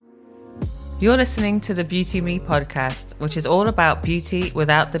You're listening to the Beauty Me podcast, which is all about beauty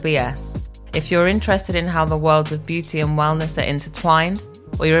without the BS. If you're interested in how the worlds of beauty and wellness are intertwined,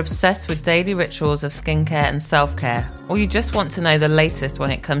 or you're obsessed with daily rituals of skincare and self-care, or you just want to know the latest when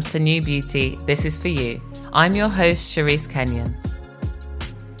it comes to new beauty, this is for you. I'm your host, Charisse Kenyon.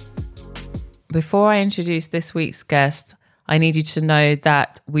 Before I introduce this week's guest, I need you to know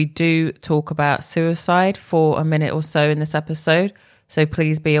that we do talk about suicide for a minute or so in this episode, so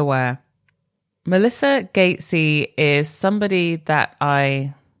please be aware. Melissa Gatesy is somebody that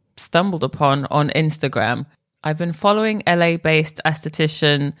I stumbled upon on Instagram. I've been following LA-based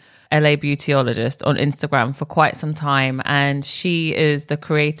esthetician, LA Beautyologist on Instagram for quite some time, and she is the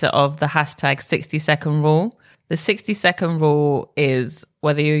creator of the hashtag 60-second rule. The 60-second rule is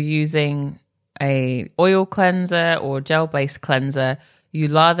whether you're using a oil cleanser or gel-based cleanser, you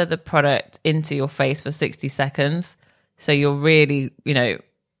lather the product into your face for 60 seconds. So you're really,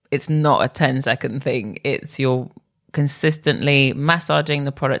 it's not a 10-second thing. It's you're consistently massaging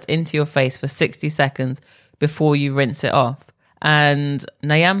the product into your face for 60 seconds before you rinse it off. And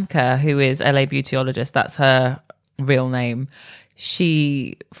Nayamka, who is LA Beautyologist, that's her real name,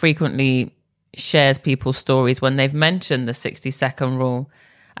 she frequently shares people's stories when they've mentioned the 60-second rule.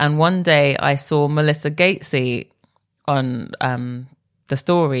 And one day I saw Melissa Gatesy on the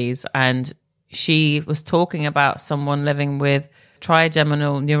stories, and she was talking about someone living with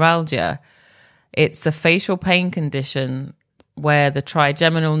trigeminal neuralgia. It's a facial pain condition where the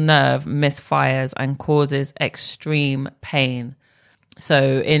trigeminal nerve misfires and causes extreme pain.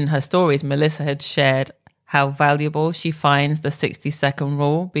 So in her stories, Melissa had shared how valuable she finds the 60-second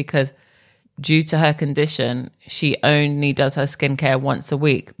rule because due to her condition, she only does her skincare once a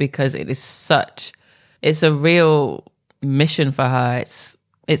week because it's a real mission for her.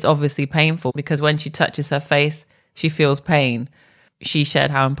 It's obviously painful because when she touches her face, she feels pain. She shared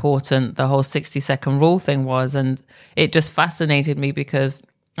how important the whole 60-second rule thing was, and it just fascinated me because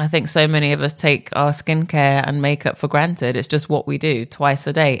I think so many of us take our skincare and makeup for granted. It's just what we do twice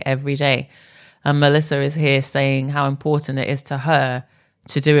a day, every day. And Melissa is here saying how important it is to her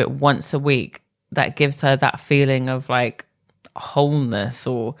to do it once a week. That gives her that feeling of like wholeness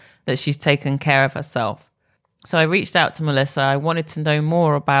or that she's taken care of herself. So I reached out to Melissa. I wanted to know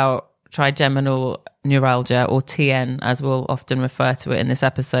more about trigeminal neuralgia, or TN, as we'll often refer to it in this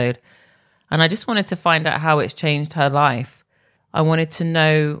episode. And I just wanted to find out how it's changed her life. I wanted to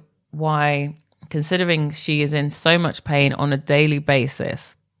know why, considering she is in so much pain on a daily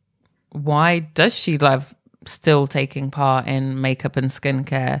basis, why does she love still taking part in makeup and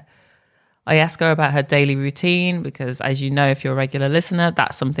skincare? I ask her about her daily routine because, as you know, if you're a regular listener,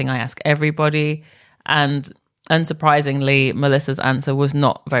 that's something I ask everybody. And unsurprisingly, Melissa's answer was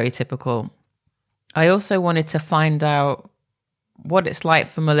not very typical. I also wanted to find out what it's like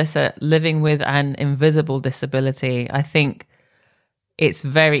for Melissa living with an invisible disability. I think it's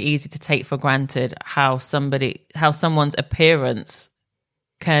very easy to take for granted how someone's appearance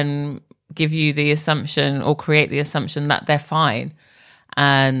can give you the assumption or create the assumption that they're fine.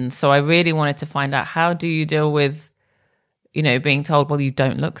 And so I really wanted to find out, how do you deal with, being told, well, you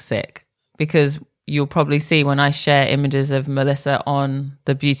don't look sick? Because you'll probably see when I share images of Melissa on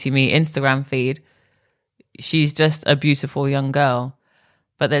the Beauty Me Instagram feed, she's just a beautiful young girl.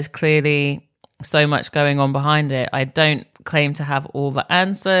 But there's clearly so much going on behind it. I don't claim to have all the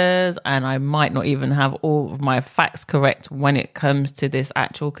answers, and I might not even have all of my facts correct when it comes to this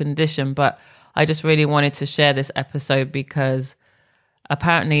actual condition. But I just really wanted to share this episode because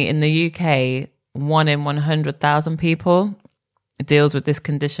apparently in the UK, 1 in 100,000 people deals with this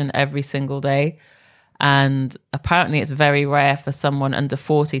condition every single day. And apparently it's very rare for someone under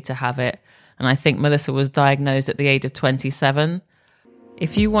 40 to have it. And I think Melissa was diagnosed at the age of 27.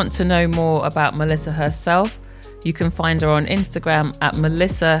 If you want to know more about Melissa herself, you can find her on Instagram at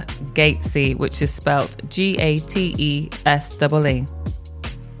Melissa Gatesy, which is spelled Gatesse.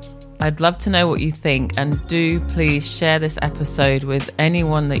 I'd love to know what you think, and do please share this episode with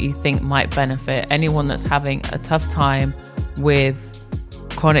anyone that you think might benefit, anyone that's having a tough time with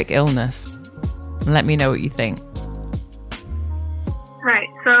chronic illness. Let me know what you think. Right.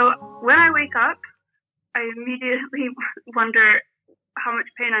 So when I wake up, I immediately wonder how much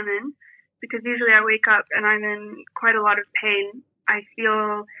pain I'm in, because usually I wake up and I'm in quite a lot of pain. I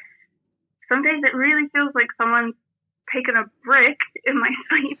feel, some days it really feels like someone's taken a brick in my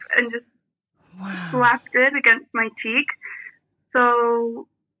sleep and just slapped it against my cheek. So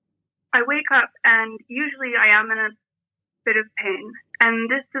I wake up and usually I am in a bit of pain.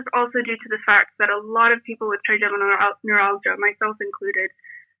 And this is also due to the fact that a lot of people with trigeminal neuralgia, myself included,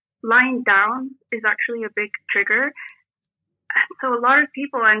 lying down is actually a big trigger. So a lot of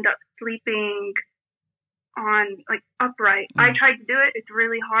people end up sleeping on like upright. I tried to do it. It's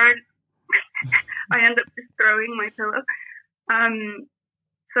really hard. I end up just throwing my pillow.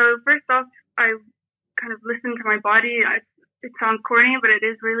 So first off, I kind of listen to my body. It sounds corny, but it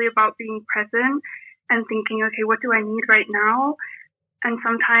is really about being present and thinking, okay, what do I need right now? And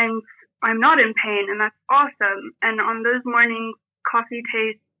sometimes I'm not in pain, and that's awesome. And on those mornings, coffee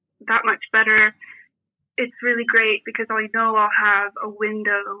tastes that much better. It's really great because I know I'll have a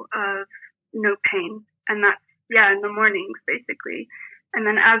window of no pain. And that's, in the mornings, basically. And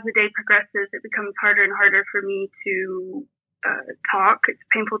then as the day progresses, it becomes harder and harder for me to talk. It's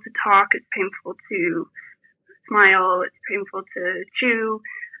painful to talk. It's painful to smile. It's painful to chew.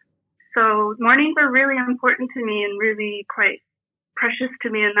 So mornings are really important to me and really quite precious to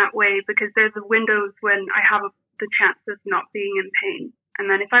me in that way, because they're the windows when I have the chance of not being in pain. And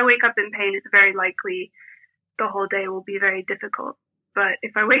then if I wake up in pain, it's very likely the whole day will be very difficult. But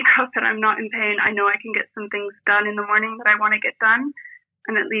if I wake up and I'm not in pain, I know I can get some things done in the morning that I want to get done.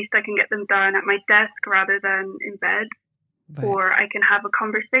 And at least I can get them done at my desk rather than in bed. Right. Or I can have a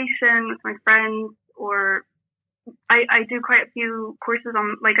conversation with my friends, or I do quite a few courses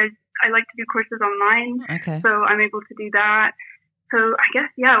on, like I like to do courses online. Okay. So I'm able to do that. So I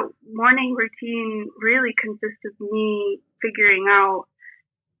guess, morning routine really consists of me figuring out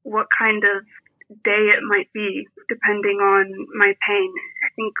what kind of day it might be depending on my pain. I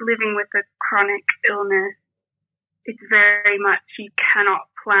think living with a chronic illness, it's very much, you cannot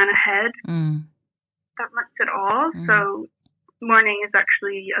plan ahead that much at all. So morning is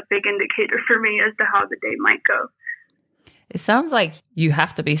actually a big indicator for me as to how the day might go. It sounds like you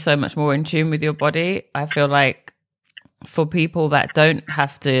have to be so much more in tune with your body. I feel like for people that don't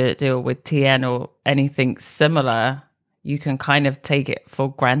have to deal with TN or anything similar, you can kind of take it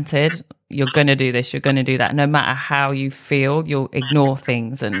for granted. You're going to do this, you're going to do that. No matter how you feel, you'll ignore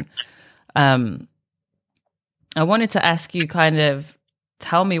things. And I wanted to ask you, kind of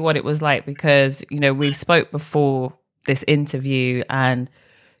tell me what it was like, because, we spoke before this interview and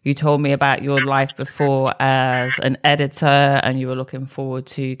you told me about your life before as an editor and you were looking forward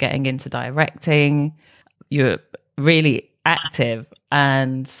to getting into directing. You're really active,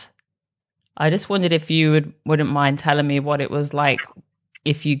 and I just wondered if you wouldn't mind telling me what it was like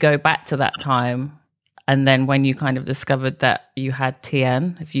if you go back to that time, and then when you kind of discovered that you had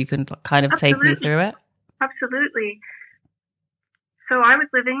TN, if you can kind of take me through it. Absolutely. So I was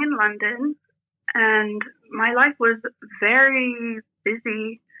living in London, and my life was very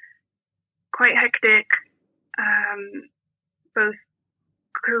busy, quite hectic, both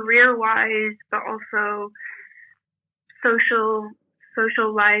career-wise, but also social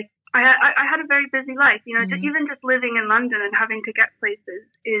life. I had a very busy life, even just living in London and having to get places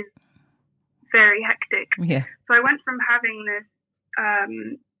is very hectic. Yeah. So I went from having this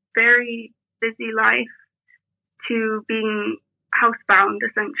very busy life to being housebound,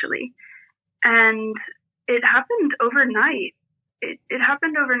 essentially. And it happened overnight. It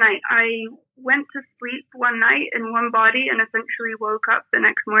happened overnight. I went to sleep one night in one body and essentially woke up the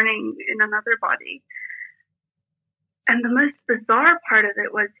next morning in another body. And the most bizarre part of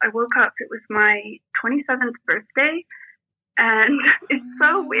it was I woke up, it was my 27th birthday, and it's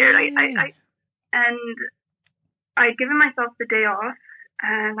so weird. I'd given myself the day off,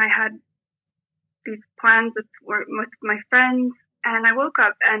 and I had these plans with my friends, and I woke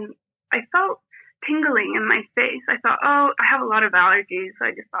up and I felt tingling in my face. I thought, I have a lot of allergies, so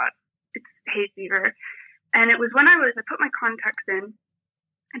I just thought it's hay fever. And it was when I put my contacts in,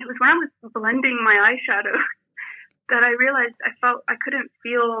 and it was when I was blending my eyeshadow that I realized I couldn't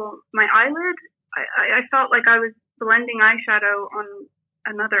feel my eyelid. I felt like I was blending eyeshadow on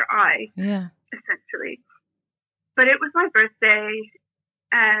another eye, essentially. But it was my birthday,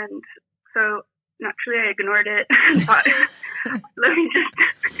 and so naturally I ignored it and thought, let me just,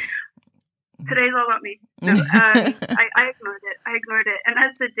 today's all about me. So, I ignored it. And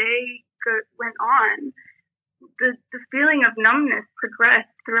as the day went on, the feeling of numbness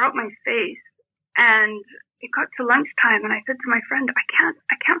progressed throughout my face, and it got to lunchtime, and I said to my friend,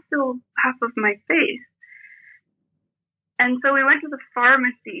 I can't feel half of my face. And so we went to the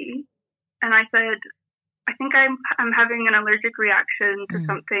pharmacy, and I said, I think I'm having an allergic reaction to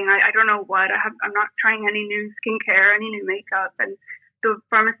something. I don't know what. I'm not trying any new skincare, any new makeup. And the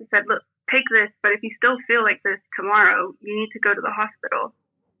pharmacist said, look, take this, but if you still feel like this tomorrow, you need to go to the hospital.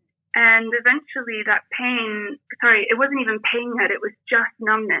 And eventually that pain, it wasn't even pain yet. It was just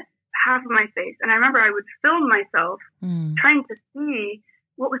numbness, half of my face. And I remember I would film myself trying to see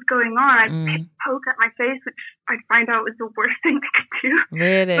what was going on. I'd poke at my face, which I'd find out was the worst thing I could do.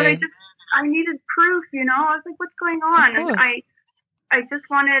 Really? But I needed proof, you know. I was like, what's going on? And I just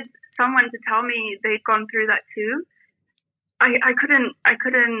wanted someone to tell me they'd gone through that too. I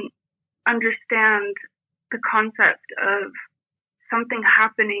couldn't understand the concept of something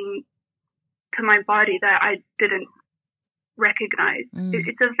happening to my body that I didn't recognize.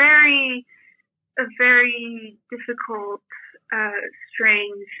 It's a very difficult,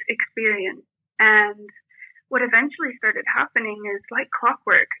 strange experience. And what eventually started happening is like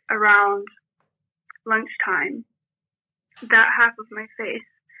clockwork around lunchtime, that half of my face,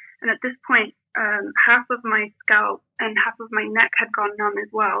 and at this point, half of my scalp and half of my neck had gone numb as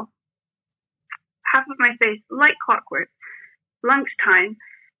well. Half of my face, like clockwork, lunchtime,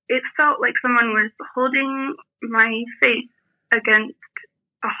 it felt like someone was holding my face against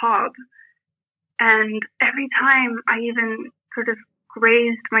a hob. And every time I even sort of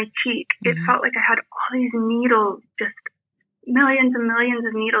grazed my cheek, it felt like I had all these needles, just millions and millions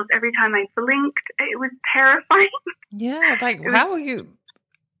of needles every time I blinked. It was terrifying. Yeah, like how were you,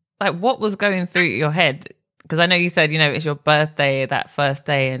 like what was going through your head? Because I know you said, it's your birthday that first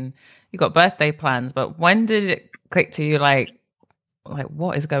day and you got birthday plans, but when did it click to you like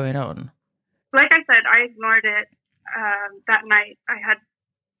what is going on? Like I said, I ignored it. That night I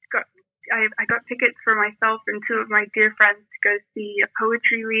got tickets for myself and two of my dear friends to go see a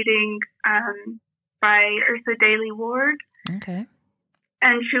poetry reading by Ursa Daly Ward. Okay.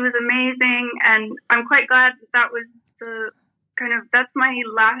 And she was amazing, and I'm quite glad that was that's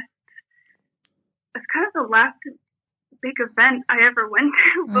the last big event I ever went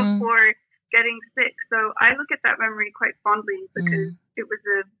to before getting sick. So I look at that memory quite fondly because it was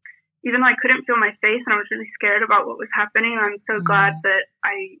even though I couldn't feel my face and I was really scared about what was happening, I'm so glad that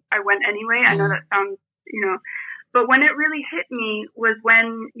I went anyway. I know that sounds, but when it really hit me was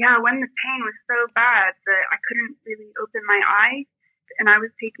when the pain was so bad that I couldn't really open my eyes, and I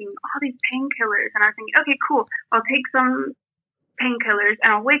was taking all these painkillers, and I was thinking, okay, cool, I'll take some painkillers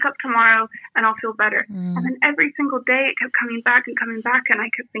and I'll wake up tomorrow and I'll feel better. And then every single day it kept coming back, and I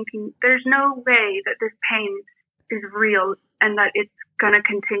kept thinking, there's no way that this pain is real and that it's going to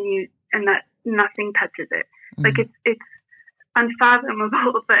continue and that nothing touches it. Like it's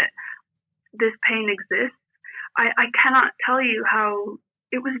unfathomable that this pain exists. I cannot tell you how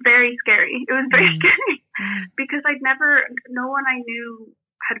it was very scary. It was very scary because no one I knew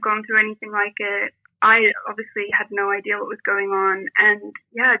had gone through anything like it. I obviously had no idea what was going on. And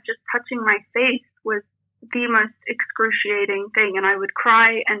just touching my face was the most excruciating thing. And I would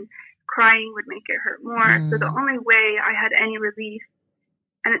cry, and crying would make it hurt more. So the only way I had any relief,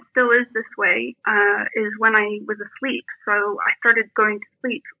 and it still is this way, is when I was asleep. So I started going to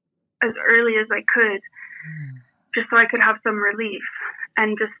sleep as early as I could, just so I could have some relief,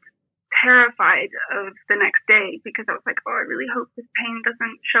 and just terrified of the next day because I was like, I really hope this pain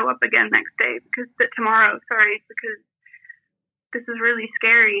doesn't show up again next day because this is really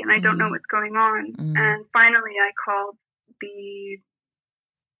scary and I don't know what's going on. And finally I called the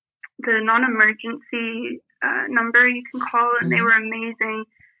non-emergency number you can call, and they were amazing,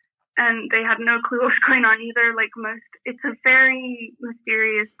 and they had no clue what was going on either. It's a very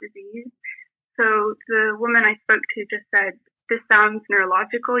mysterious disease. So the woman I spoke to just said, this sounds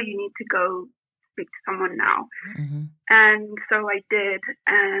neurological, you need to go speak to someone now. And so I did,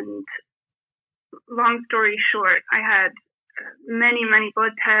 and long story short, I had many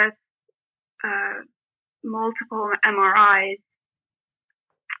blood tests, multiple MRIs,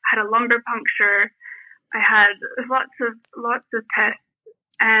 had a lumbar puncture, I had lots of tests,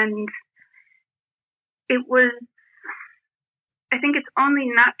 and I think it's only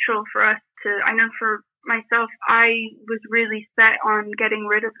natural for us I know for myself, I was really set on getting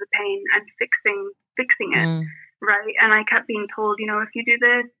rid of the pain and fixing it, right? And I kept being told, if you do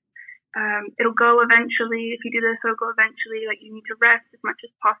this, it'll go eventually. If you do this, it'll go eventually. Like, you need to rest as much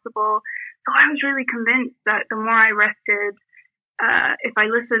as possible. So I was really convinced that the more I rested, if I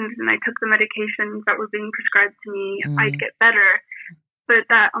listened and I took the medications that were being prescribed to me, I'd get better. But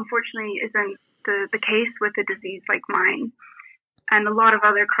that unfortunately isn't the case with a disease like mine. And a lot of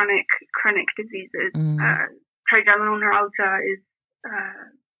other chronic diseases. Trigeminal neuralgia is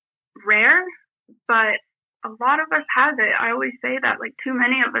rare, but a lot of us have it. I always say that, too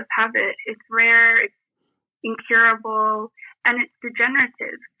many of us have it. It's rare, it's incurable, and it's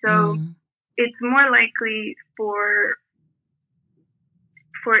degenerative. So it's more likely for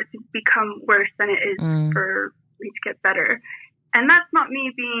it to become worse than it is for me to get better. And that's not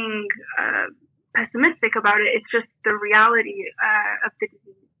me being pessimistic about it. It's just the reality of the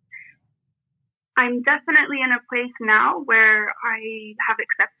disease. I'm definitely in a place now where I have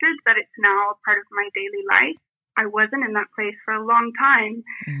accepted that it's now a part of my daily life. I wasn't in that place for a long time.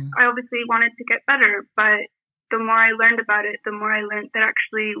 I obviously wanted to get better, but the more I learned about it, the more I learned that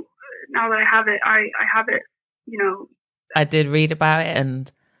actually, now that I have it, I have it, you know. I did read about it,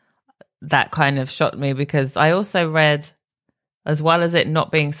 and that kind of shocked me, because I also read, as well as it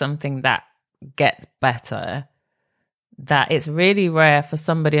not being something that gets better, that it's really rare for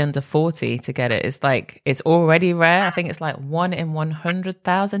somebody under 40 to get it. It's like, it's already rare. I think it's like 1 in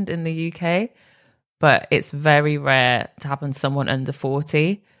 100,000 in the UK, but it's very rare to happen to someone under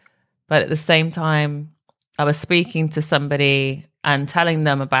 40. But at the same time, I was speaking to somebody and telling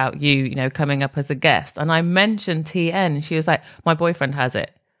them about you, you know, coming up as a guest. And I mentioned TN, and she was like, my boyfriend has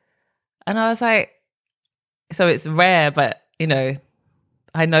it. And I was like, so it's rare, but, you know,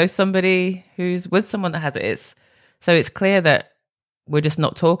 I know somebody who's with someone that has it. So it's clear that we're just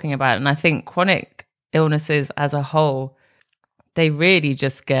not talking about it. And I think chronic illnesses as a whole, they really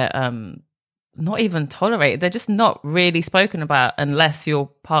just get not even tolerated. They're just not really spoken about unless you're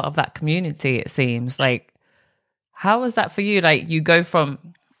part of that community, it seems. Like, how was that for you? Like, you go from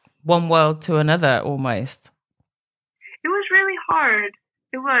one world to another almost. It was really hard.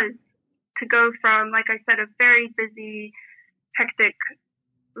 It was to go from, like I said, a very busy, hectic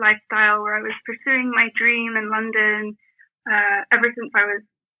lifestyle where I was pursuing my dream in London ever since I was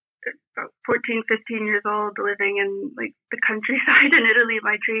about 14, 15 years old, living in like the countryside in Italy.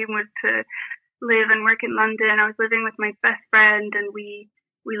 My dream was to live and work in London. I was living with my best friend, and we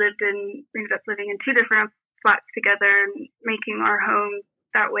ended up living in 2 different flats together and making our home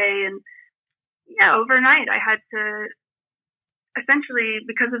that way. And yeah, overnight I had to, essentially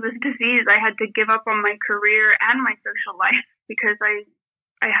because of this disease, I had to give up on my career and my social life because I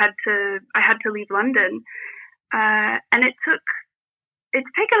had to leave London, and it's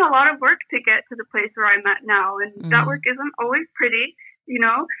taken a lot of work to get to the place where I'm at now, and that work isn't always pretty, you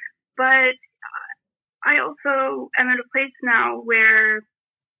know. But I also am at a place now where,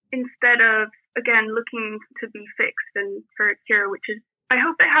 instead of again looking to be fixed and for a cure, which is, I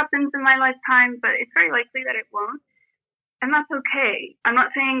hope it happens in my lifetime, but it's very likely that it won't, and that's okay. I'm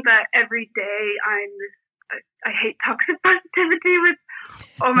not saying that every day I hate toxic positivity with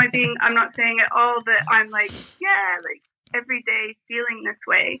all my being. I'm not saying at all that I'm like, yeah, like every day feeling this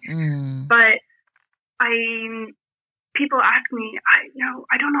way. But people ask me, I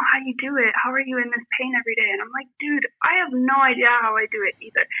don't know how you do it. How are you in this pain every day? And I'm like, dude, I have no idea how I do it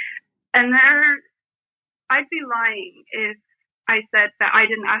either. And I'd be lying if I said that I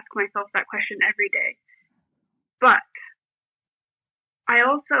didn't ask myself that question every day. But I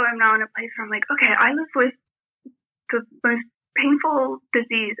also am now in a place where I'm like, okay, I live with the most painful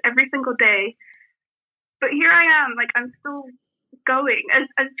disease every single day, but here I am, like I'm still going.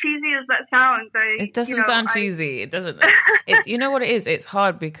 As cheesy as that sounds, it doesn't sound cheesy. It doesn't. You know what it is? It's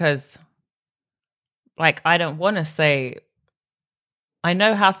hard because, like, I don't want to say. I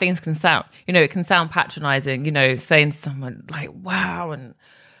know how things can sound. You know, it can sound patronizing. You know, saying to someone like "wow,"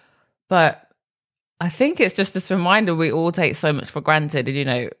 but I think it's just this reminder we all take so much for granted. And, you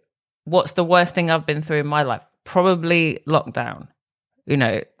know, what's the worst thing I've been through in my life? Probably lockdown. You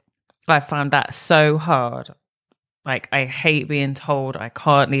know, I found that so hard. Like, I hate being told I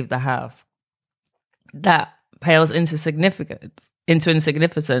can't leave the house. That pales into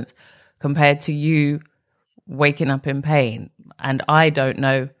insignificance compared to you waking up in pain. And I don't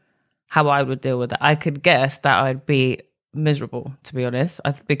know how I would deal with it. I could guess that I'd be miserable, to be honest,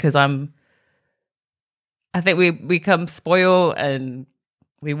 because I think we become spoiled and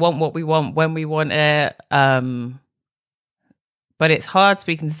we want what we want when we want it. But it's hard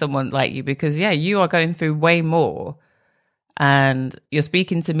speaking to someone like you because, yeah, you are going through way more. And you're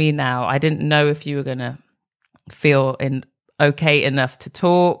speaking to me now. I didn't know if you were going to feel okay enough to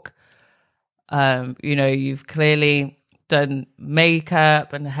talk. You know, you've clearly done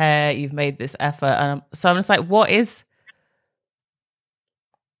makeup and hair. You've made this effort. So I'm just like, what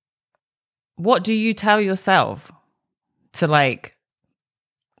do you tell yourself to like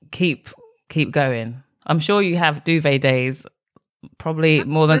keep going? I'm sure you have duvet days, probably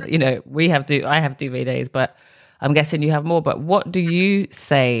more than, you know, I have duvet days, but I'm guessing you have more. But what do you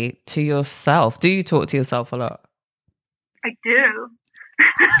say to yourself? Do you talk to yourself a lot? I do.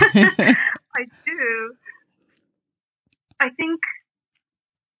 I do. I think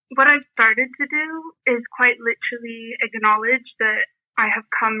what I've started to do is quite literally acknowledge that I have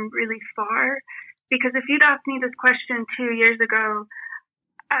come really far. Because if you'd asked me this question 2 years ago,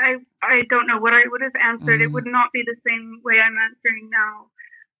 I don't know what I would have answered. It would not be the same way I'm answering now.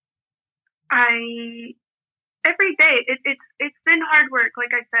 Every day, it's been hard work.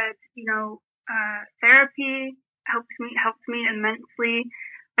 Like I said, you know, therapy helps me immensely.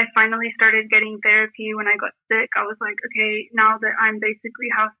 I finally started getting therapy when I got sick. I was like, okay, now that I'm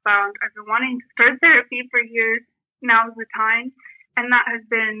basically housebound, I've been wanting to start therapy for years. Now's the time. And that has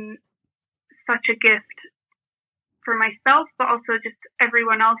been such a gift for myself, but also just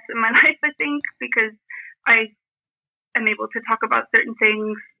everyone else in my life, I think, because I am able to talk about certain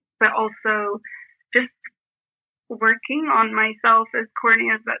things, but also just working on myself, as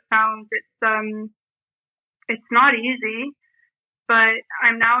corny as that sounds. It's not easy, but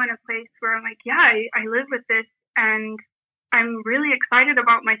I'm now in a place where I'm like, yeah, I live with this, and I'm really excited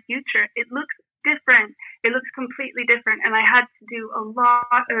about my future. It looks different. It looks completely different. And I had to do a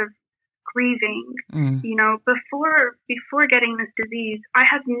lot of grieving. You know, before getting this disease, I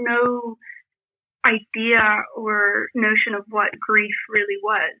had no idea or notion of what grief really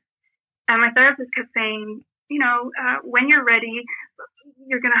was. And my therapist kept saying, you know, when you're ready,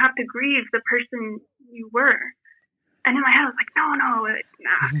 you're going to have to grieve the person you were. And in my head, I was like, no, nah.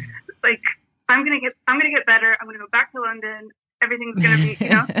 Like, I'm gonna get better. I'm gonna go back to London. Everything's gonna be, you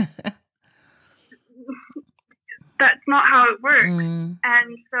know. That's not how it works.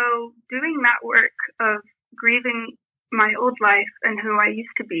 And so doing that work of grieving my old life and who I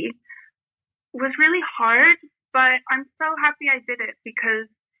used to be was really hard, but I'm so happy I did it, because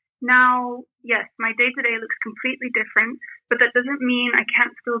now, yes, my day-to-day looks completely different, but that doesn't mean I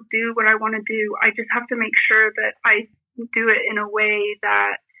can't still do what I want to do. I just have to make sure that I do it in a way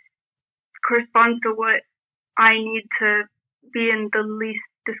that corresponds to what I need to be in the least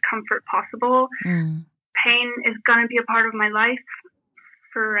discomfort possible. Pain is going to be a part of my life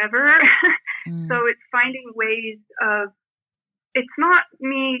forever. So it's finding ways of, it's not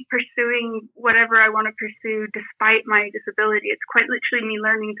me pursuing whatever I want to pursue despite my disability. It's quite literally me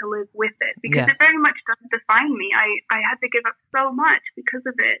learning to live with it, because it very much doesn't define me. I had to give up so much because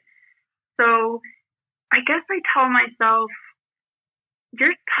of it. So I guess I tell myself,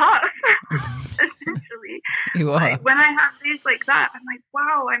 you're tough, essentially. You are. Like, when I have days like that, I'm like,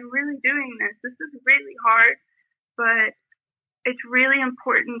 wow, I'm really doing this. This is really hard, but it's really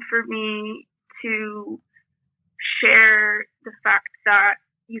important for me to share the fact that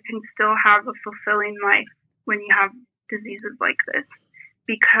you can still have a fulfilling life when you have diseases like this,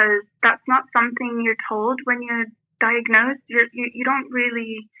 because that's not something you're told when you're diagnosed. You don't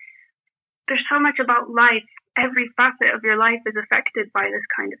really, there's so much about life. Every facet of your life is affected by this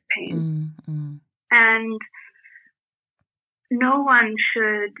kind of pain. And no one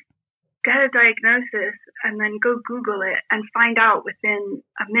should get a diagnosis and then go Google it and find out within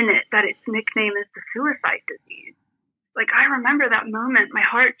a minute that its nickname is the suicide disease. Like, I remember that moment, my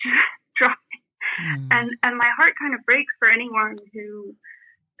heart just dropped. And my heart kind of breaks for anyone who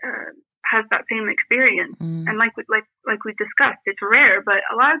has that same experience. And like we discussed, it's rare, but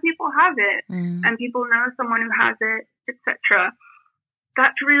a lot of people have it, and people know someone who has it, etc.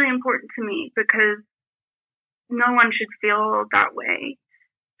 That's really important to me, because no one should feel that way.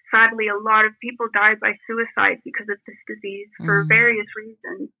 Sadly, a lot of people die by suicide because of this disease for various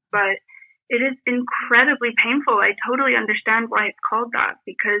reasons, but it is incredibly painful. I totally understand why it's called that,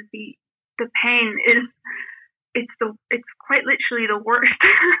 because the pain is, it's quite literally the worst.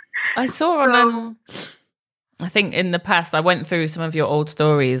 I saw on, I think in the past, I went through some of your old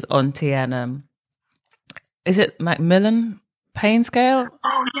stories on TN. Is it Macmillan pain scale?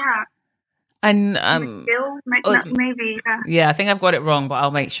 Oh, yeah. And maybe, yeah. Yeah, I think I've got it wrong, but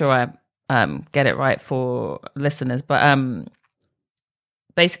I'll make sure I get it right for listeners. But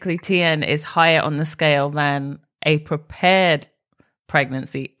basically, TN is higher on the scale than a prepared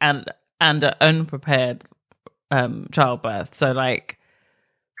pregnancy and an unprepared childbirth. So, like,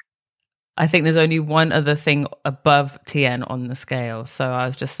 I think there's only one other thing above TN on the scale. So I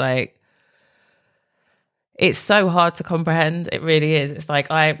was just like, it's so hard to comprehend. It really is. It's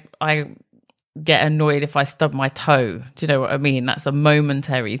like I get annoyed if I stub my toe. Do you know what I mean? That's a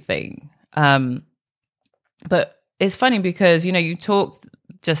momentary thing. But it's funny because, you know, you talked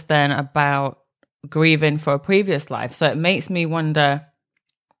just then about grieving for a previous life. So it makes me wonder,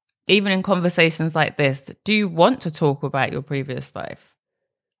 even in conversations like this, do you want to talk about your previous life?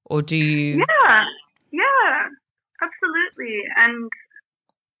 Or do you? Yeah, absolutely. And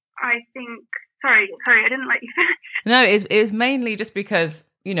I think, sorry, I didn't let you finish. No, it was mainly just because,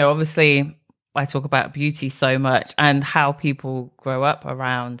 you know, obviously I talk about beauty so much and how people grow up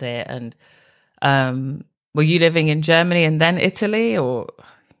around it. And were you living in Germany and then Italy, or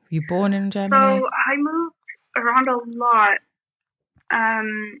were you born in Germany? So I moved around a lot.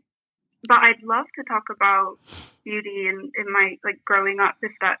 But I'd love to talk about beauty in my, like, growing up,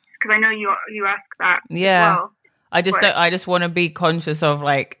 if that's, because I know you asked that as well. I just want to be conscious of,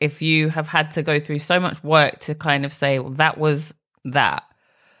 like, if you have had to go through so much work to kind of say, well, that was that.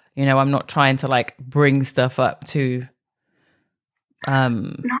 You know, I'm not trying to like bring stuff up to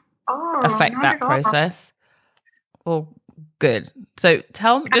affect that process. Well, good. So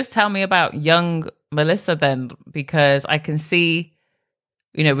tell me about young Melissa then, because I can see,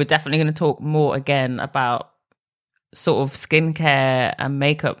 you know, we're definitely going to talk more again about sort of skincare and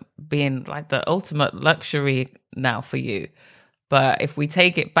makeup being like the ultimate luxury now for you. But if we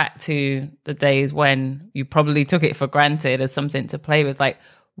take it back to the days when you probably took it for granted as something to play with, like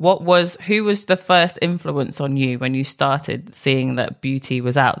who was the first influence on you when you started seeing that beauty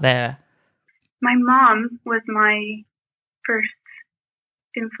was out there? My mom was my first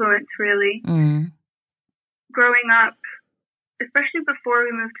influence, really. Growing up, especially before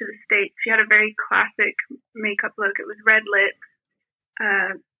we moved to the States, she had a very classic makeup look. It was red lips,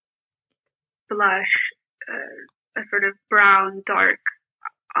 blush, a sort of brown, dark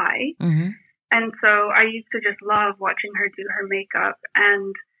eye. And so I used to just love watching her do her makeup.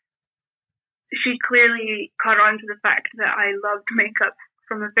 And she clearly caught on to the fact that I loved makeup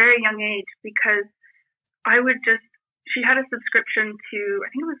from a very young age, because she had a subscription to, I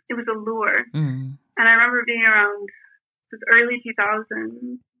think it was Allure. And I remember being around, it was early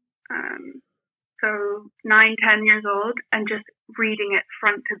 2000s, so 9-10 years old, and just reading it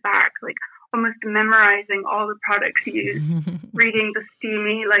front to back, like almost memorizing all the products used, reading the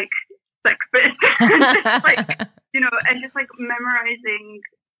steamy, like, sex bits, like, you know, and just like memorizing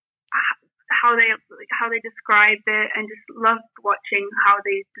how they described it, and just loved watching how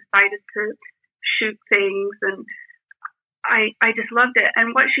they decided to shoot things. And I just loved it.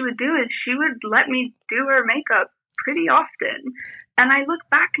 And what she would do is she would let me do her makeup pretty often. And I look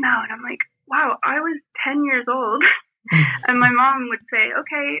back now and I'm like, wow, I was 10 years old. And my mom would say,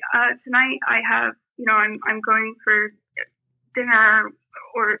 okay, tonight I have, you know, I'm going for dinner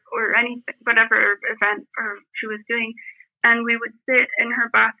or anything, whatever event or she was doing. And we would sit in her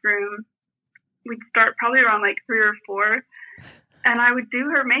bathroom. We'd start probably around like 3 or 4. And I would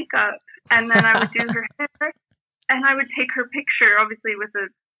do her makeup, and then I would do her hair, and I would take her picture, obviously with a,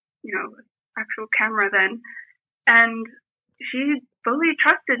 you know, actual camera then. And she fully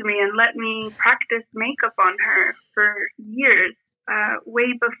trusted me and let me practice makeup on her for years,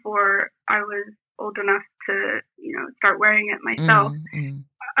 way before I was old enough to, you know, start wearing it myself.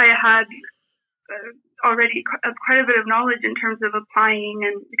 I had already quite a bit of knowledge in terms of applying,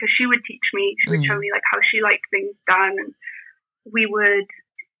 and because she would teach me, she would show me like how she liked things done, and we would,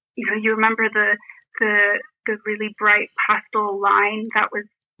 you know, you remember the really bright pastel line that was,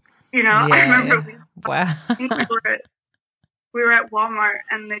 you know, I remember we were at Walmart,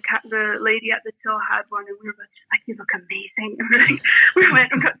 and the lady at the till had one, and we were both just like, you look amazing. And we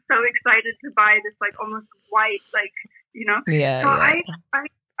went and got so excited to buy this like almost white, like, you know.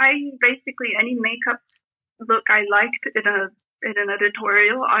 I basically, any makeup look I liked in an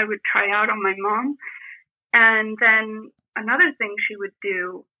editorial, I would try out on my mom. And then another thing she would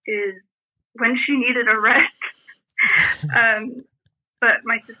do is when she needed a rest, but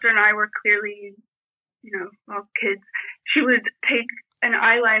my sister and I were clearly, you know, well, kids, she would take an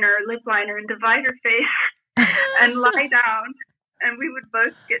eyeliner or lip liner and divide her face and lie down, and we would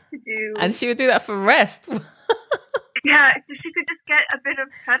both get to do. And she would do that for rest. Yeah, so she could just get a bit of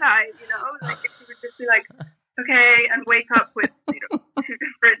shut-eye, you know, like if she would just be like, okay, and wake up with, you know, 2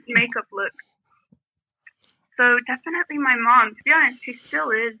 different makeup looks. So definitely my mom, to be honest, she still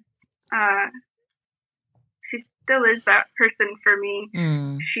is that person for me.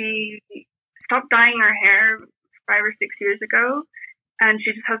 She stopped dyeing her hair 5 or 6 years ago, and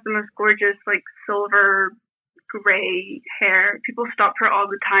she just has the most gorgeous, like, silver gray hair. People stop her all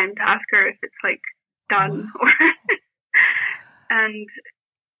the time to ask her if it's like done or and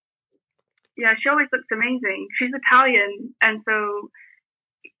yeah, she always looks amazing. She's Italian, and so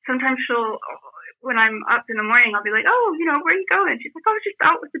sometimes when I'm up in the morning, I'll be like, oh, you know, where are you going? She's like, oh, just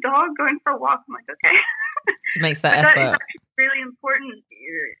out with the dog, going for a walk. I'm like, okay. She makes that effort. That is actually really important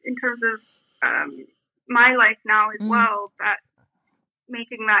in terms of my life now as well, that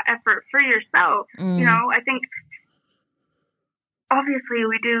making that effort for yourself. You know, I think obviously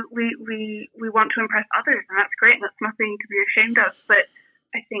we want to impress others, and that's great, and that's nothing to be ashamed of. But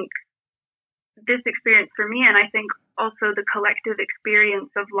I think this experience for me, and I think also the collective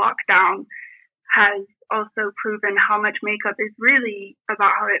experience of lockdown, has also proven how much makeup is really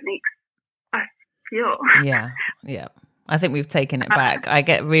about how it makes us feel. Yeah. I think we've taken it back. I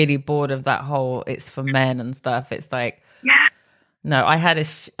get really bored of that whole it's for men and stuff. It's like, no, I had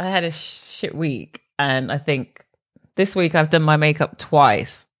a shit week, and I think this week I've done my makeup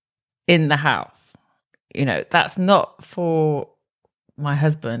twice in the house. You know, that's not for my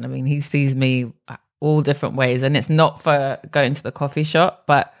husband. I mean, he sees me all different ways, and it's not for going to the coffee shop,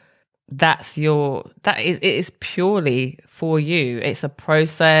 but it is purely for you. It's a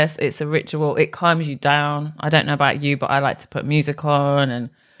process, it's a ritual, it calms you down. I don't know about you, but I like to put music on, and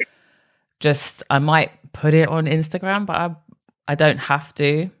just I might put it on Instagram, but I don't have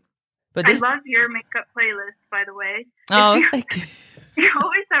to. But I love your makeup playlist, by the way. Oh, thank you. You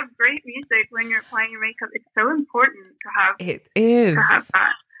always have great music when you're applying your makeup. It's so important to have. It is. To have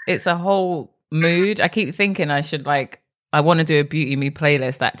that. It's a whole mood. I keep thinking I want to do a Beauty Me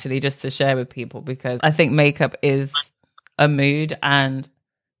playlist actually, just to share with people, because I think makeup is a mood, and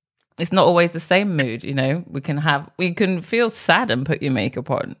it's not always the same mood. You know, we can feel sad and put your makeup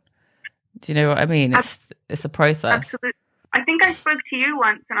on. Do you know what I mean? It's a process. Absolutely. I think I spoke to you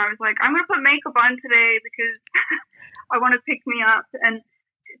once, and I was like, I'm going to put makeup on today because I want to pick me up. And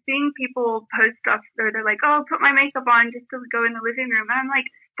seeing people post stuff where they're like, oh, put my makeup on just to go in the living room. And I'm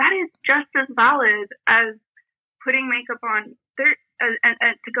like, that is just as valid as putting makeup on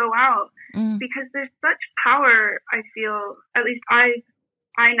and to go out, because there's such power, I feel, at least I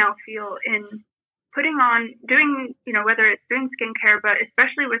now feel, in putting on, doing, you know, whether it's doing skincare, but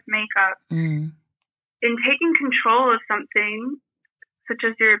especially with makeup, in taking control of something such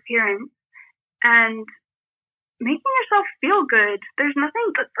as your appearance and making yourself feel good. There's nothing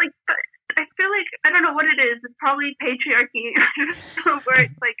that's like, I feel like, I don't know what it is. It's probably patriarchy where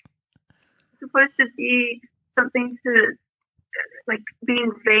it's like supposed to be something to like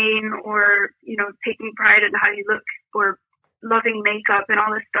being vain, or, you know, taking pride in how you look, or loving makeup and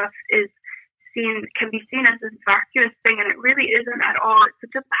all this stuff can be seen as this vacuous thing, and it really isn't at all. It's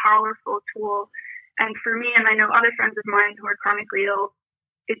such a powerful tool. And for me, and I know other friends of mine who are chronically ill,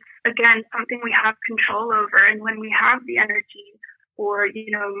 it's, again, something we have control over. And when we have the energy, or, you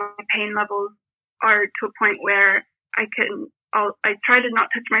know, my pain levels are to a point where I try to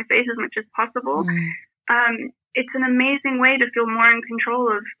not touch my face as much as possible. It's an amazing way to feel more in control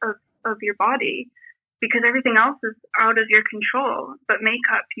of your body, because everything else is out of your control. But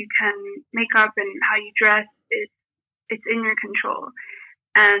makeup and how you dress, it's in your control,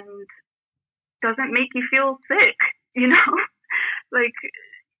 and doesn't make you feel sick, you know? Like,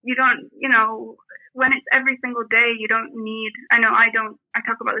 you don't, you know, when it's every single day, you don't need, I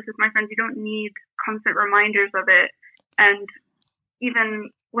talk about this with my friends, you don't need constant reminders of it. And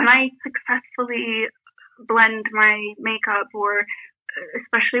even when I successfully blend my makeup, or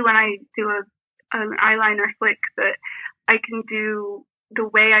especially when I do an eyeliner flick that I can do the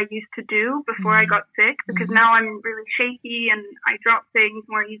way I used to do before I got sick, because now I'm really shaky and I drop things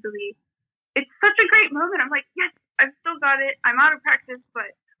more easily. It's such a great moment. I'm like, yes, I've still got it. I'm out of practice,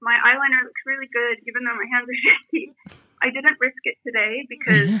 but my eyeliner looks really good, even though my hands are shaky. I didn't risk it today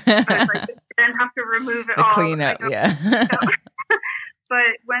because I was like, I didn't have to remove it all. Clean up, yeah.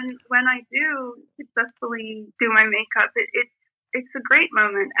 But when I do successfully do my makeup, it's a great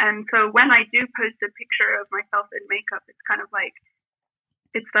moment. And so when I do post a picture of myself in makeup, it's kind of like,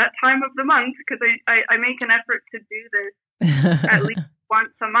 it's that time of the month, because I make an effort to do this at least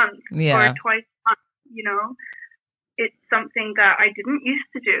once a month or twice a month, you know. It's something that I didn't used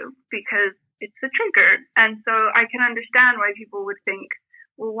to do because it's a trigger. And so I can understand why people would think,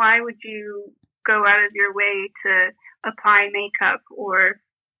 well, why would you go out of your way to apply makeup or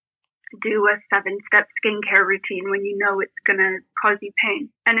do a 7-step skincare routine when you know it's going to cause you pain?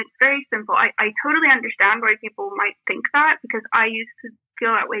 And it's very simple. I totally understand why people might think that, because I used to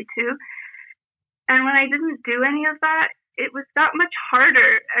feel that way too. And when I didn't do any of that, it was that much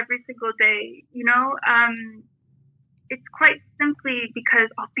harder every single day, you know? It's quite simply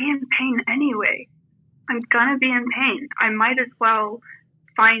because I'll be in pain anyway. I'm gonna be in pain. I might as well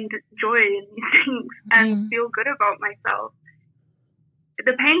find joy in these things and feel good about myself.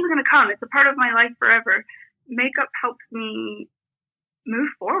 The pain's gonna come. It's a part of my life forever. Makeup helps me move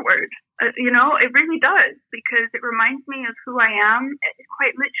forward. You know, it really does, because it reminds me of who I am.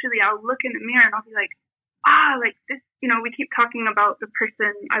 Quite literally, I'll look in the mirror and I'll be like, like this, you know, we keep talking about the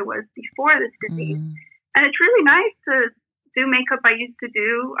person I was before this disease. And it's really nice to do makeup I used to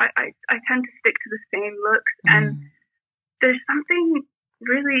do. I tend to stick to the same looks. And there's something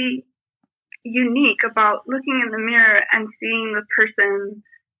really unique about looking in the mirror and seeing the person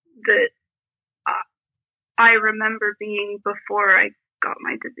that I remember being before I got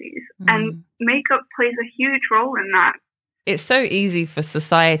my disease. And makeup plays a huge role in that. It's so easy for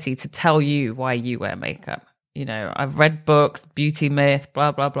society to tell you why you wear makeup. You know, I've read books, beauty myth,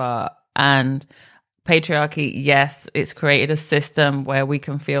 blah, blah, blah. And patriarchy, yes, it's created a system where we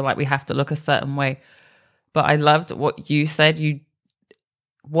can feel like we have to look a certain way. But I loved what you said.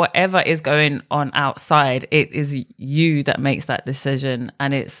 Whatever is going on outside, it is you that makes that decision,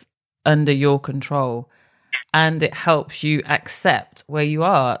 and it's under your control. and it helps you accept where you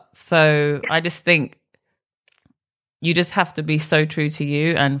are. So I just think you just have to be so true to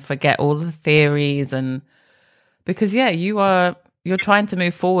you and forget all the theories, and because you're trying to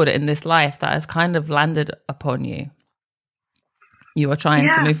move forward in this life that has kind of landed upon you. You are trying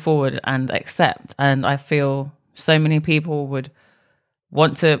to move forward and accept, and I feel so many people would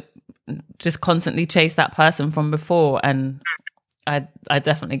want to just constantly chase that person from before, and I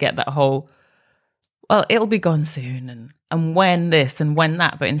definitely get that whole, well, it'll be gone soon, and when this and when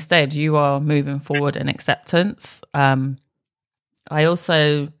that, but instead you are moving forward in acceptance. I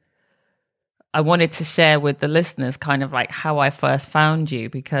wanted to share with the listeners kind of like how I first found you,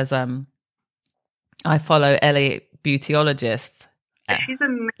 because I follow Ellie Beautyologist.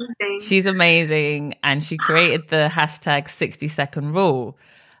 She's amazing, and she created the hashtag 60-second rule,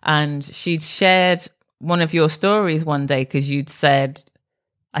 and she'd shared one of your stories one day because you'd said,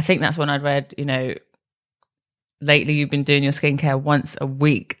 I think that's when I'd read, lately you've been doing your skincare once a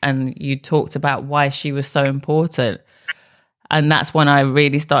week, and you talked about why she was so important. And that's when I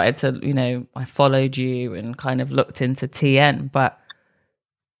really started to, I followed you and kind of looked into TN. But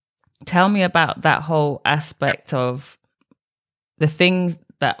tell me about that whole aspect of the things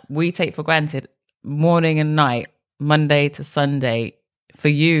that we take for granted, morning and night, Monday to Sunday. For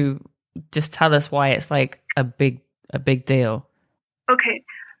you, just tell us why it's like a big deal. Okay.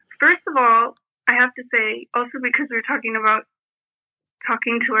 First of all, I have to say, also because we're talking about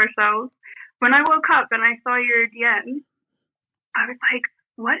talking to ourselves, when I woke up and I saw your DM, I was like,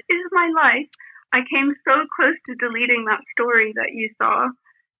 what is my life? I came so close to deleting that story that you saw.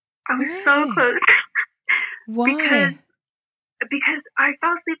 I was so close. Why? Because I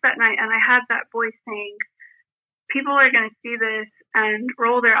fell asleep that night and I had that voice saying, people are going to see this and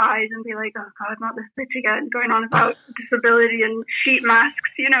roll their eyes and be like, oh God, not this bitch again, going on about disability and sheet masks,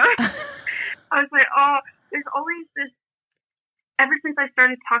 I was like, oh, there's always this, ever since I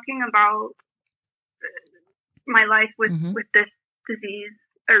started talking about my life with this disease,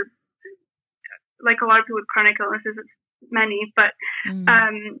 or like a lot of people with chronic illnesses, it's many, but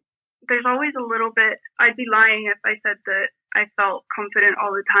there's always a little bit, I'd be lying if I said that I felt confident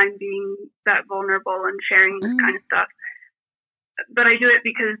all the time being that vulnerable and sharing this kind of stuff. But I do it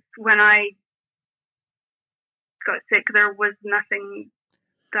because when I got sick, there wasn't that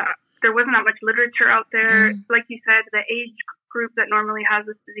much literature out there. Like you said, the age group that normally has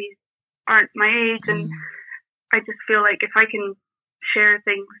this disease aren't my age, and I just feel like if I can share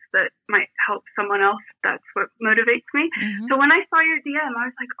things that might help someone else, that's what motivates me. So when I saw your DM, I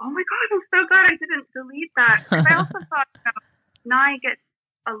was like, oh my God, I'm so glad I didn't delete that. Because I also thought, Nai gets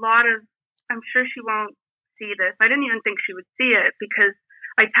a lot of, I'm sure she won't see this. I didn't even think she would see it because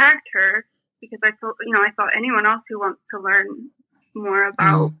I tagged her because I thought, I thought anyone else who wants to learn more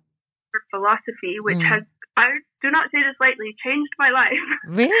about her philosophy, which has, I do not say this lightly, changed my life.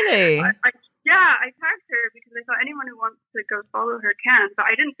 Really? I tagged her because I thought anyone who wants to go follow her can, but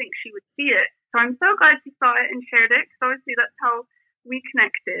I didn't think she would see it. So I'm so glad she saw it and shared it, because obviously that's how we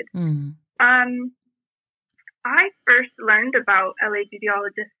connected. I first learned about LA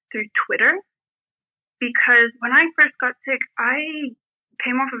Beautyologist through Twitter, because when I first got sick, I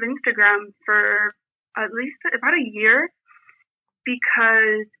came off of Instagram for at least about a year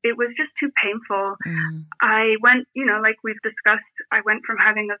because it was just too painful. I went, like we've discussed, I went from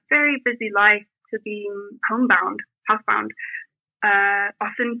having a very busy life to being housebound, often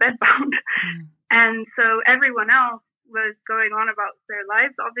bedbound. And so everyone else was going on about their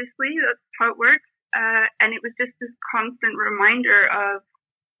lives, obviously, that's how it works. And it was just this constant reminder of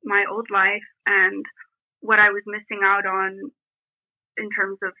my old life and what I was missing out on in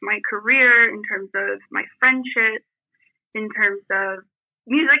terms of my career, in terms of my friendships, in terms of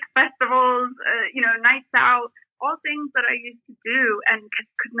music festivals, nights out, all things that I used to do and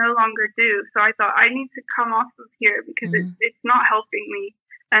could no longer do. So I thought I need to come off of here because it's not helping me.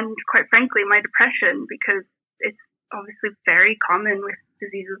 And quite frankly, my depression, because it's obviously very common with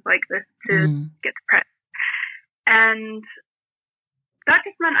diseases like this to get depressed. And that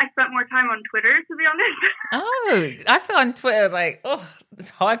just meant I spent more time on Twitter, to be honest. Oh, I found Twitter it's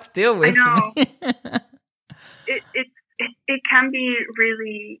hard to deal with. I know. It can be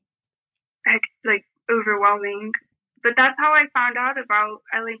really like overwhelming, but that's how I found out about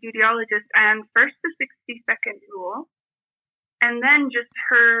LA Beautyologist, and first the 60-second rule, and then just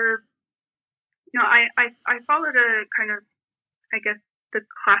her. I followed a kind of, I guess, the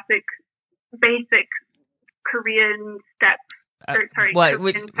classic, basic Korean steps.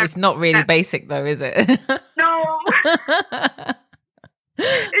 It's not really steps. Basic though, is it? No,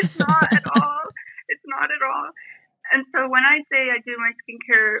 it's not at all. It's not at all. And so when I say I do my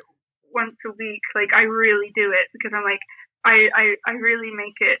skincare once a week. Like, I really do it because I'm like, I really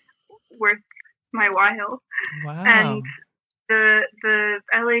make it worth my while. Wow. And the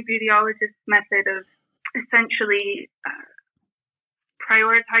LA Beautyologist method of essentially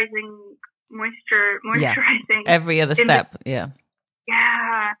prioritizing moisturizing every other step. Yeah.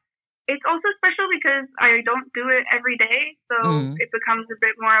 It's also special because I don't do it every day, so it becomes a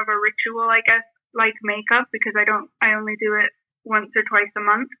bit more of a ritual, I guess, like makeup, because I only do it once or twice a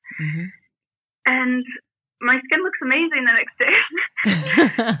month. Mm-hmm. And my skin looks amazing the next day.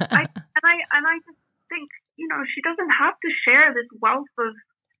 I just think, you know, she doesn't have to share this wealth of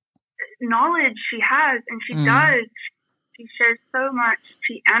knowledge she has, and she does. She shares so much.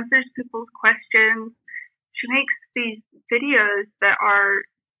 She answers people's questions. She makes these videos that are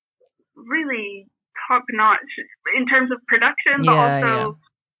really top notch in terms of production, but also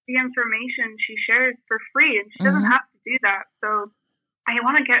the information she shares for free, and she doesn't have to do that. So I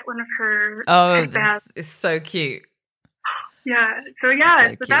want to get one of her headbands. It's so cute. So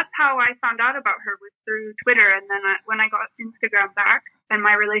that's how I found out about her, was through Twitter. And then when I got Instagram back and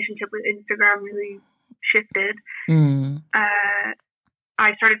my relationship with Instagram really shifted, I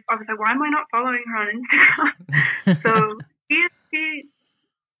was like, why am I not following her on Instagram? So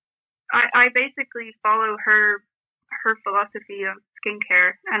I basically follow her philosophy of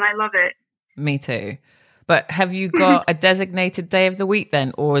skincare, and I love it. Me too. But have you got a designated day of the week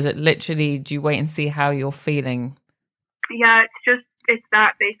then, or is it literally, do you wait and see how you're feeling? Yeah, it's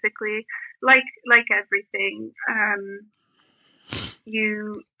that basically, like everything.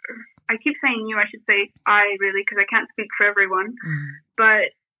 I keep saying you, I should say I, really, because I can't speak for everyone,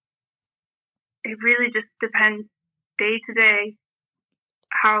 but it really just depends day to day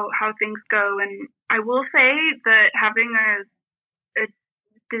how things go. And I will say that having a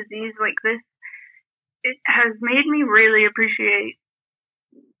disease like this, it has made me really appreciate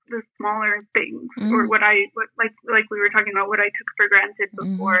the smaller things, or what like we were talking about, what I took for granted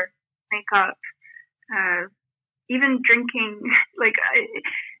before makeup. Even drinking,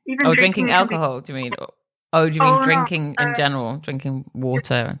 drinking alcohol, do you mean? Oh, do you mean drinking in general, drinking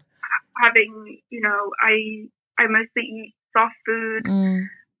water? Having, you know, I mostly eat soft food.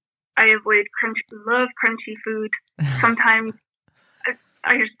 I avoid crunchy food. Sometimes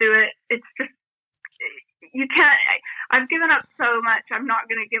I just do it. It's just, you can't, I've given up so much. I'm not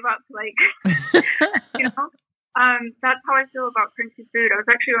going to give up, you know? That's how I feel about crunchy food. I was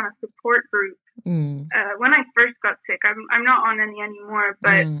actually on a support group when I first got sick. I'm not on any anymore,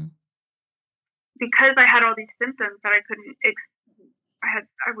 but because I had all these symptoms that I couldn't,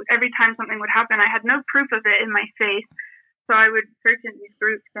 every time something would happen, I had no proof of it in my face. So I would search in these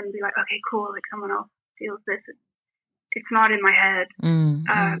groups and be like, okay, cool, like someone else feels this. It's not in my head,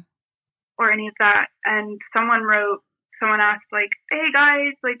 or any of that. And someone asked, like, hey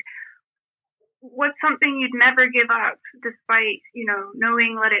guys, like, what's something you'd never give up despite, you know,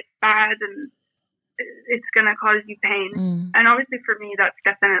 knowing that it's bad and it's going to cause you pain? And obviously for me, that's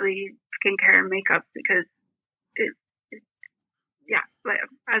definitely skincare and makeup, because it's like,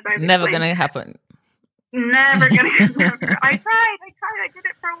 as I never going to happen. Never going to happen. I tried. I did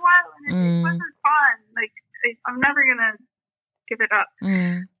it for a while, and it wasn't fun. Like, I'm never going to give it up.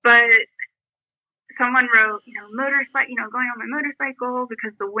 But someone wrote, you know, going on my motorcycle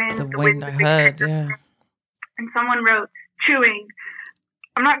because the wind, I heard, yeah. And someone wrote chewing.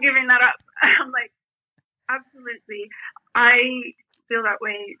 I'm not giving that up. I'm like, absolutely. I feel that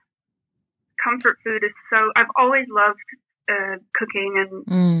way. Comfort food is so, I've always loved cooking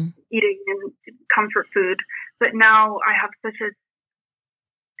and eating and comfort food, but now I have such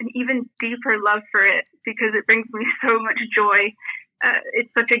an even deeper love for it because it brings me so much joy.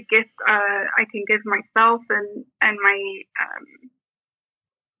 It's such a gift I can give myself and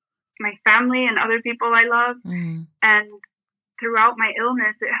my family and other people I love. And throughout my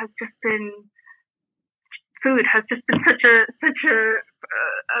illness, it has just been, food has just been such a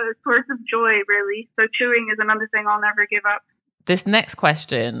source of joy, really. So chewing is another thing I'll never give up. This next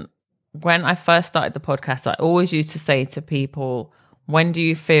question, when I first started the podcast, I always used to say to people, when do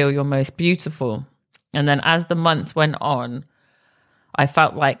you feel you're most beautiful? And then as the months went on, I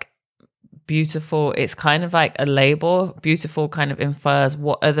felt like beautiful, it's kind of like a label. Beautiful kind of infers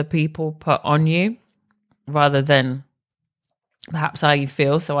what other people put on you rather than perhaps how you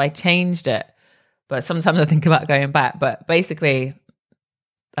feel. So I changed it. But sometimes I think about going back. But basically,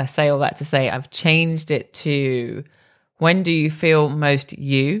 I say all that to say I've changed it to, when do you feel most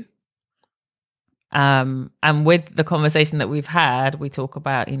you? And with the conversation that we've had, we talk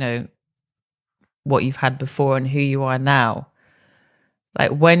about, you know, what you've had before and who you are now.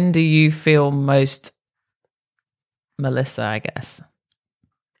 Like, when do you feel most Melissa, I guess?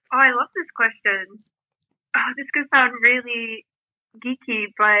 Oh, I love this question. Oh, this could sound really geeky,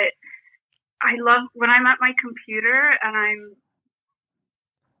 but I love when I'm at my computer and I'm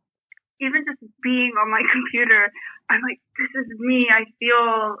even just being on my computer, I'm like, this is me. I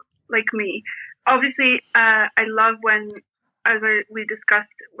feel like me. Obviously, I love when, we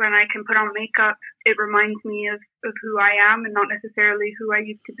discussed, when I can put on makeup, it reminds me of who I am and not necessarily who I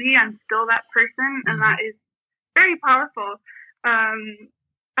used to be. I'm still that person, and that is very powerful.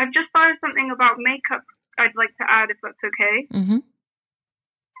 I've just thought of something about makeup I'd like to add, if that's okay. Mm-hmm.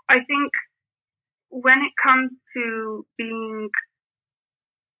 I think when it comes to being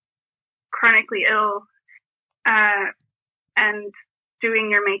chronically ill and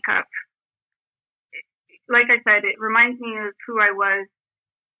doing your makeup, like I said, it reminds me of who I was.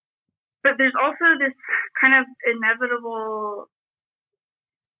 But there's also this kind of inevitable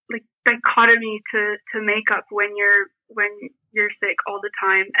like dichotomy to makeup when you're sick all the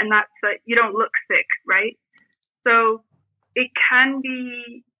time, and that's that you don't look sick, right? So it can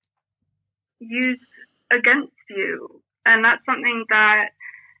be used against you, and that's something that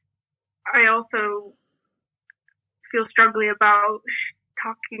I also feel strongly about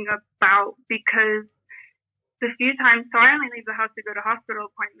talking about, because the few times, so I only leave the house to go to hospital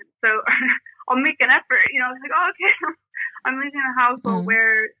appointments, so I'll make an effort, it's like, oh, okay, I'm leaving the house, I'll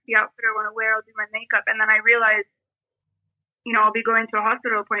wear the outfit I want to wear, I'll do my makeup, and then I realize, I'll be going to a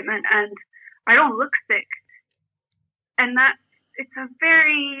hospital appointment and I don't look sick. And it's a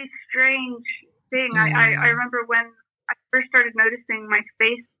very strange thing. I remember when I first started noticing my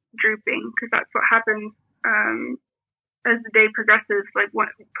face drooping, because that's what happens as the day progresses. Like, what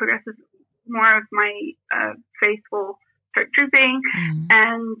progresses, more of my face will start drooping,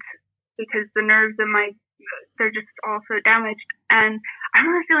 and because the nerves in they're just all so damaged. And I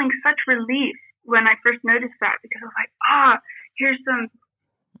remember feeling such relief when I first noticed that, because I was like, here's some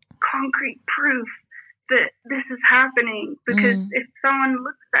concrete proof that this is happening. Because if someone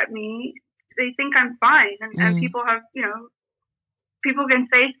looks at me, they think I'm fine, and people have, people can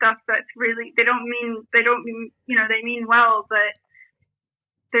say stuff that's really, they mean well, but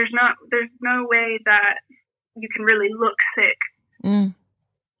there's no way that you can really look sick.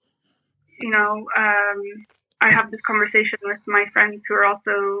 I have this conversation with my friends who are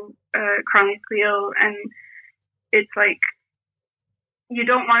also chronically ill, and it's like, you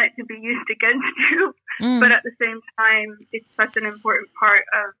don't want it to be used against you, but at the same time, it's such an important part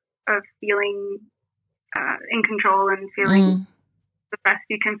of feeling in control and feeling the best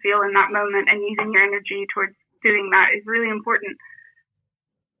you can feel in that moment, and using your energy towards doing that is really important.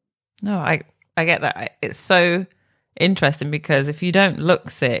 No, I get that. It's so interesting, because if you don't look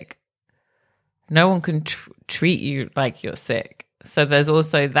sick, no one can treat you like you're sick. So there's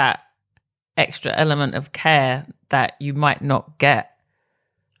also that extra element of care that you might not get,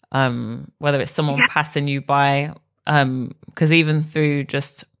 whether it's someone passing you by. Because even through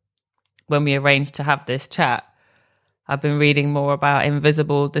just when we arranged to have this chat, I've been reading more about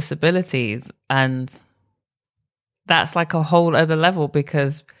invisible disabilities, and that's like a whole other level,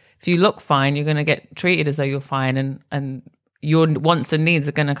 because if you look fine, you're going to get treated as though you're fine, and your wants and needs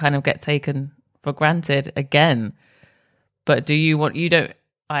are going to kind of get taken for granted again. But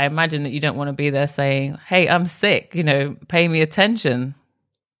I imagine that you don't want to be there saying, hey, I'm sick, pay me attention.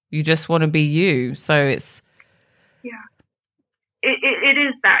 You just want to be you. So it's... Yeah. It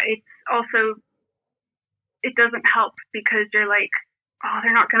is that. It's also, it doesn't help, because you're like, oh,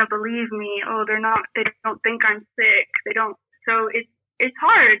 they're not going to believe me. Oh, they don't think I'm sick. They don't. So it's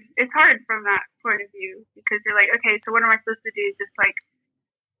hard. It's hard from that point of view, because you're like, okay, so what am I supposed to do? Just like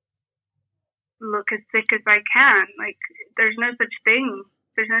look as sick as I can. Like, there's no such thing.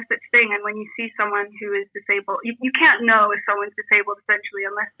 There's no such thing. And when you see someone who is disabled, you can't know if someone's disabled, essentially,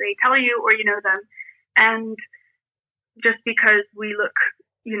 unless they tell you or you know them. And just because we look,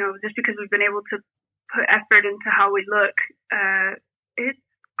 just because we've been able to put effort into how we look,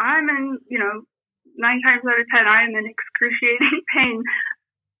 I'm in, 9 times out of 10, I am in excruciating pain.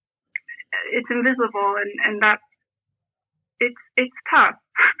 It's invisible, and that's, it's tough.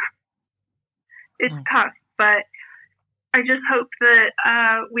 It's tough, but I just hope that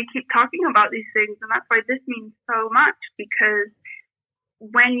we keep talking about these things, and that's why this means so much, because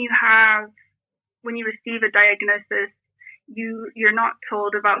when you receive a diagnosis, you're not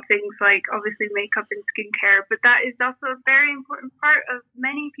told about things like, obviously, makeup and skincare, but that is also a very important part of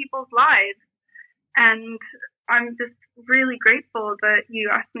many people's lives. And I'm just really grateful that you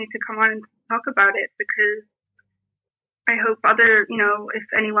asked me to come on and talk about it, because I hope if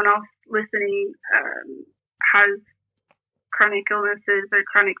anyone else listening has chronic illnesses or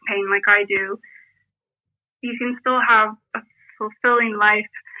chronic pain like I do, you can still have a fulfilling life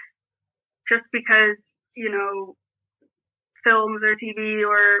just because, films or TV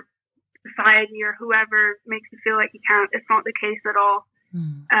or society or whoever makes you feel like you can't. It's not the case at all.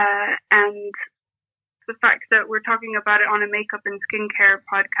 And the fact that we're talking about it on a makeup and skincare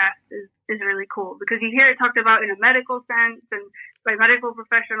podcast is really cool, because you hear it talked about in a medical sense and by medical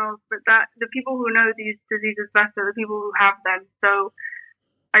professionals, but that the people who know these diseases best are the people who have them. So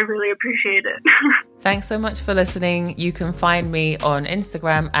I really appreciate it. Thanks so much for listening. You can find me on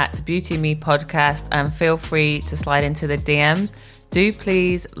Instagram at BeautyMePodcast, and feel free to slide into the DMs. Do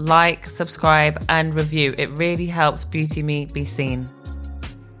please like, subscribe and review. It really helps Beauty Me be seen.